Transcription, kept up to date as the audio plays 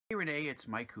Renee, it's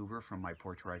Mike Hoover from my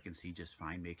porch where I can see just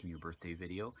fine making your birthday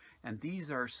video. And these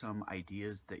are some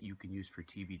ideas that you can use for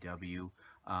TVW.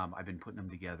 I've been putting them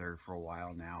together for a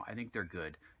while now. I think they're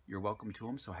good. You're welcome to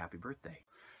them, so happy birthday.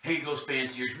 Hey Ghost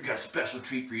Fanciers, we got a special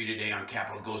treat for you today on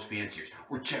Capital Ghost Fanciers.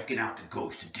 We're checking out the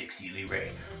ghost of Dixie Lee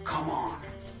Ray. Come on!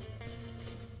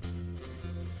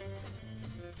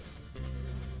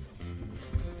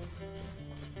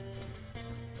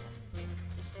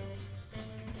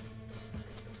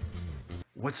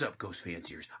 What's up, Ghost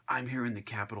Fanciers? I'm here in the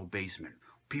Capitol basement.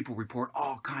 People report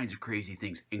all kinds of crazy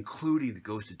things, including the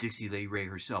ghost of Dixie Lee Ray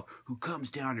herself, who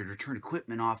comes down here to turn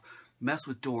equipment off, mess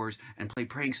with doors, and play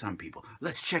pranks on people.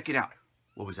 Let's check it out.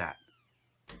 What was that?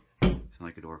 Sounded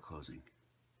like a door closing.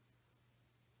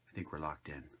 I think we're locked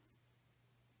in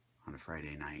on a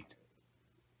Friday night.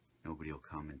 Nobody will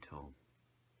come until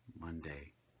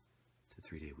Monday. It's a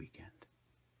 3-day weekend.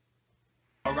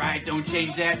 Alright, don't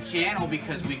change that channel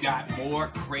because we got more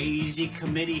crazy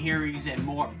committee hearings and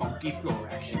more funky floor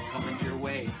action coming your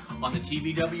way on the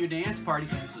TVW dance party,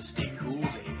 so stay cool,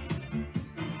 baby.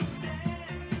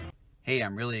 Hey,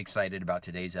 I'm really excited about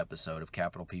today's episode of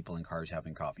Capital People and Cars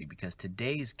Having Coffee because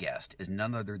today's guest is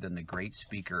none other than the great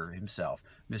speaker himself,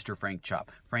 Mr. Frank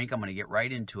Chop. Frank, I'm going to get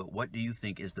right into it. What do you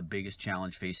think is the biggest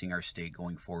challenge facing our state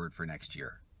going forward for next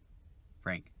year?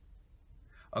 Frank?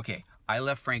 Okay, I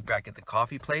left Frank back at the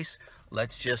coffee place.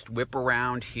 Let's just whip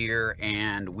around here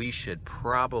and we should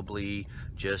probably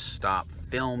just stop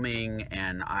filming,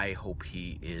 and I hope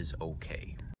he is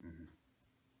okay.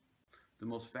 The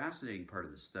most fascinating part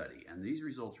of the study, and these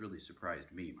results really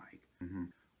surprised me, Mike,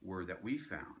 were that we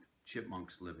found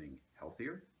chipmunks living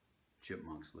healthier,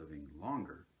 chipmunks living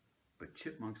longer, but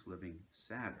chipmunks living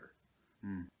sadder.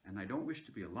 And I don't wish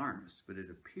to be alarmist, but it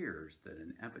appears that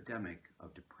an epidemic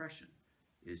of depression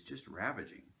is just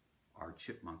ravaging our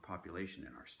chipmunk population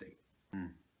in our state.